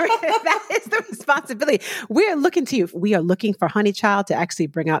 That is the responsibility. We are looking to you. We are looking for Honey Child to actually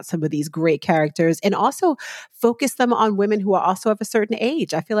bring out some of these great characters and also focus them on women who are also of a certain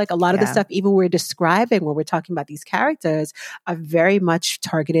age. I feel like a lot of the stuff, even we're describing when we're talking about these characters, are very much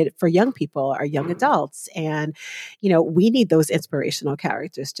targeted for young people or young adults. And, we need those inspirational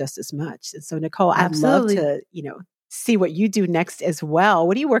characters just as much. And so, Nicole, I'd love to, see what you do next as well.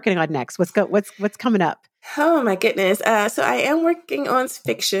 What are you working on next? What's coming up? Oh my goodness. So I am working on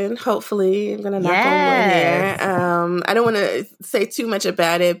fiction. Hopefully I'm going to knock on wood here. I don't want to say too much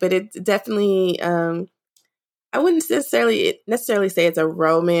about it, but it definitely, I wouldn't necessarily say it's a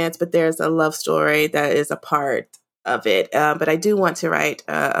romance, but there's a love story that is a part of it. But I do want to write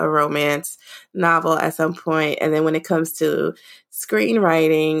a romance novel at some point. And then when it comes to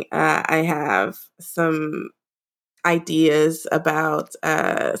screenwriting, I have some ideas about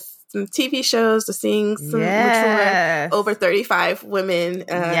some TV shows, seeing some mature over 35 women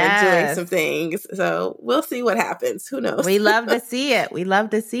doing some things. So we'll see what happens. Who knows? We love to see it.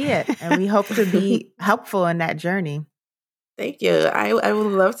 And we hope to be helpful in that journey. Thank you. I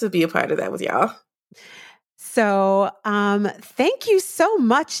would love to be a part of that with y'all. So thank you so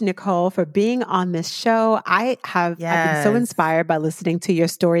much, Nicole, for being on this show. I've been so inspired by listening to your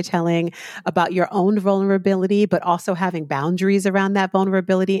storytelling about your own vulnerability, but also having boundaries around that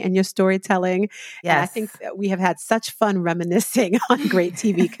vulnerability and your storytelling. Yes. And I think that we have had such fun reminiscing on great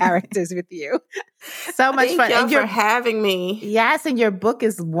TV characters with you. So much fun. Thank you for having me. Yes, and your book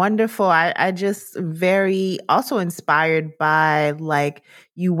is wonderful. I just very also inspired by like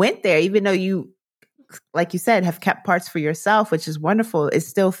you went there, even though you, like you said, have kept parts for yourself, which is wonderful. It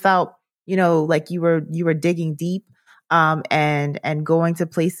still felt, like you were digging deep, and going to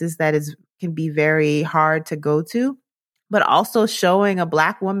places that can be very hard to go to, but also showing a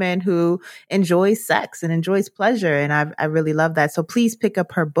Black woman who enjoys sex and enjoys pleasure. And I really love that. So please pick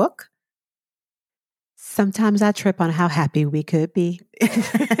up her book. Sometimes I trip on how happy we could be.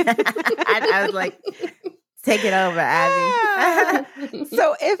 I was like, take it over, Abby.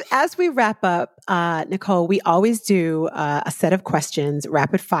 So as we wrap up, Nicole, we always do a set of questions,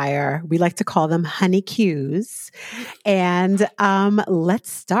 rapid fire. We like to call them honey cues. And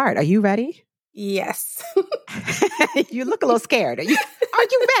let's start. Are you ready? Yes. You look a little scared. Are you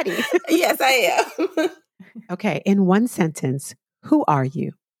ready? Yes, I am. Okay. In one sentence, who are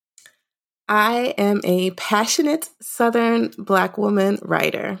you? I am a passionate Southern Black woman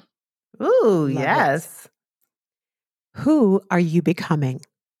writer. Ooh, Love yes. Who are you becoming?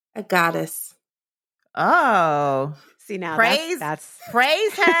 A goddess. Oh, See now, praise that's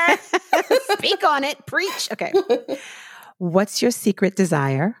praise her. speak on it, preach. Okay. What's your secret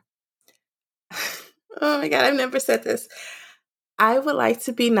desire? Oh my God, I've never said this. I would like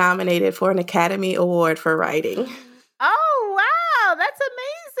to be nominated for an Academy Award for writing. Oh, wow. That's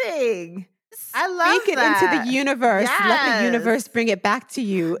amazing. I love Speak it that. into the universe. Yes. Let the universe bring it back to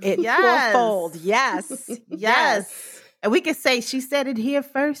you. It fourfold. Yes. Yes. And we can say she said it here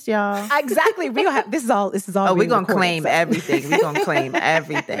first, y'all. Exactly. We don't have this is all Oh, we're being gonna recorded, claim so. everything. We're gonna claim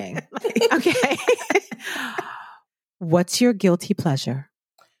everything. Okay. What's your guilty pleasure?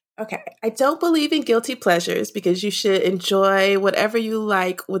 Okay. I don't believe in guilty pleasures because you should enjoy whatever you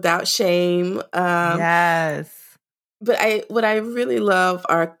like without shame. Yes. But what I really love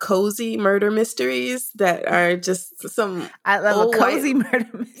are cozy murder mysteries that are just some. I love a cozy murder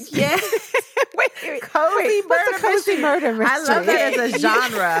mystery. Yeah. Wait, cozy what's a cozy murder mystery? I love that as a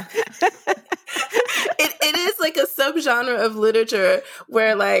genre. It is like a subgenre of literature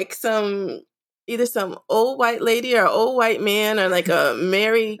where like either some old white lady or old white man or like a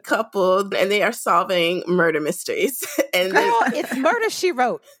married couple, and they are solving murder mysteries. And girl, it's Murder, She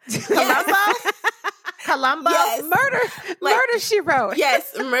Wrote. Columbo? Yes. Murder, She Wrote.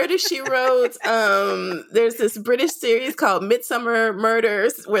 Yes, Murder, She Wrote. There's this British series called Midsummer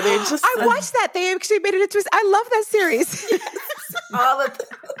Murders where they're just... I watched that. They actually made it into... I love that series. all of them.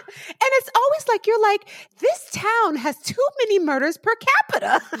 And it's always like, you're like, this town has too many murders per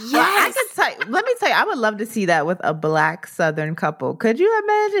capita. Yes. I can let me tell you, I would love to see that with a Black Southern couple. Could you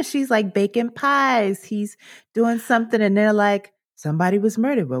imagine? She's like baking pies. He's doing something and they're like, somebody was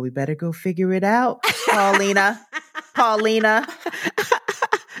murdered. Well, we better go figure it out. Paulina.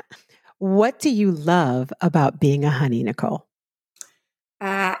 What do you love about being a honey, Nicole?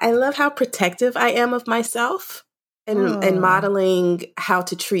 I love how protective I am of myself and modeling how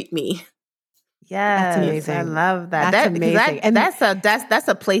to treat me. Yes, that's amazing. I love that. That's amazing. And that's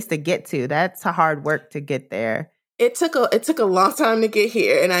a place to get to. That's a hard work to get there. It took a long time to get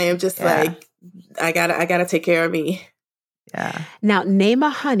here, and I am just like, I gotta take care of me. Yeah. Now, name a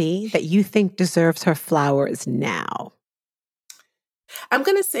honey that you think deserves her flowers now. I'm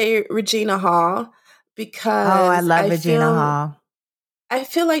going to say Regina Hall because I love Regina Hall. I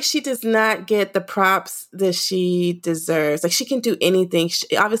feel like she does not get the props that she deserves. Like she can do anything.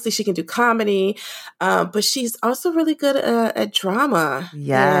 Obviously, she can do comedy, but she's also really good at drama.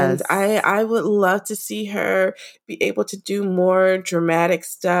 Yes. And I would love to see her be able to do more dramatic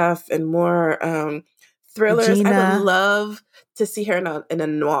stuff and more thrillers. Regina. I would love to see her in a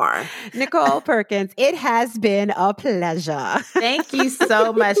noir. Nicole Perkins, it has been a pleasure. Thank you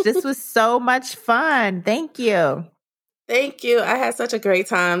so much. This was so much fun. Thank you. Thank you. I had such a great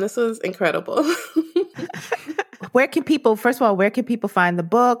time. This was incredible. Where can people find the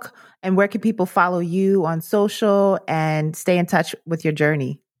book, and where can people follow you on social and stay in touch with your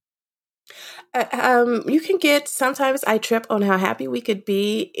journey? You can sometimes I trip on how happy we could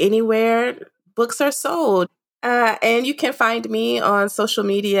be anywhere books are sold. And you can find me on social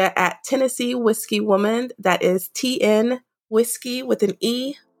media at Tennessee Whiskey Woman. That is TN Whiskey with an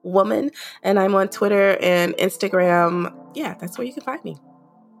E, woman. And I'm on Twitter and Instagram. Yeah, that's where you can find me.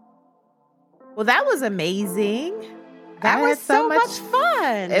 Well, that was amazing. That was so much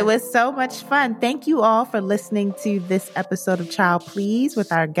fun. It was so much fun. Thank you all for listening to this episode of Child Please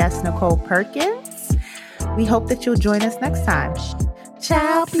with our guest, Nicole Perkins. We hope that you'll join us next time.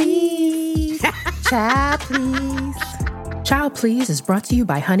 Child Please. Child Please. Child Please is brought to you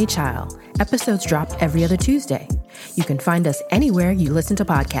by Honey Child. Episodes drop every other Tuesday. You can find us anywhere you listen to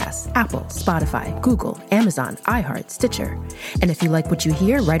podcasts: Apple, Spotify, Google, Amazon, iHeart, Stitcher. And if you like what you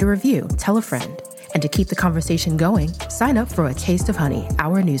hear, write a review, tell a friend. And to keep the conversation going, sign up for A Taste of Honey,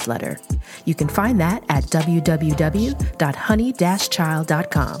 our newsletter. You can find that at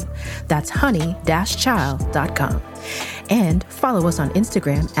www.honey-child.com. That's honey-child.com. And follow us on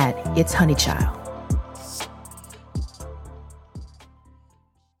Instagram at It's Honey Child.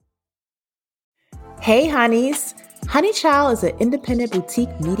 Hey, honeys. Honey Child is an independent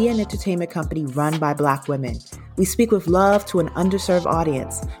boutique media and entertainment company run by Black women. We speak with love to an underserved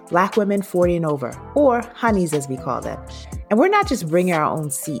audience, Black women 40 and over, or honeys as we call them. And we're not just bringing our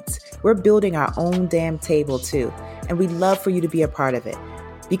own seats, we're building our own damn table too. And we'd love for you to be a part of it.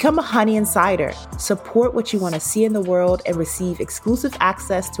 Become a Honey Insider, support what you want to see in the world, and receive exclusive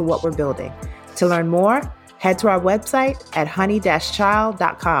access to what we're building. To learn more, head to our website at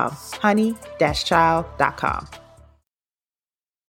honey-child.com, honey-child.com.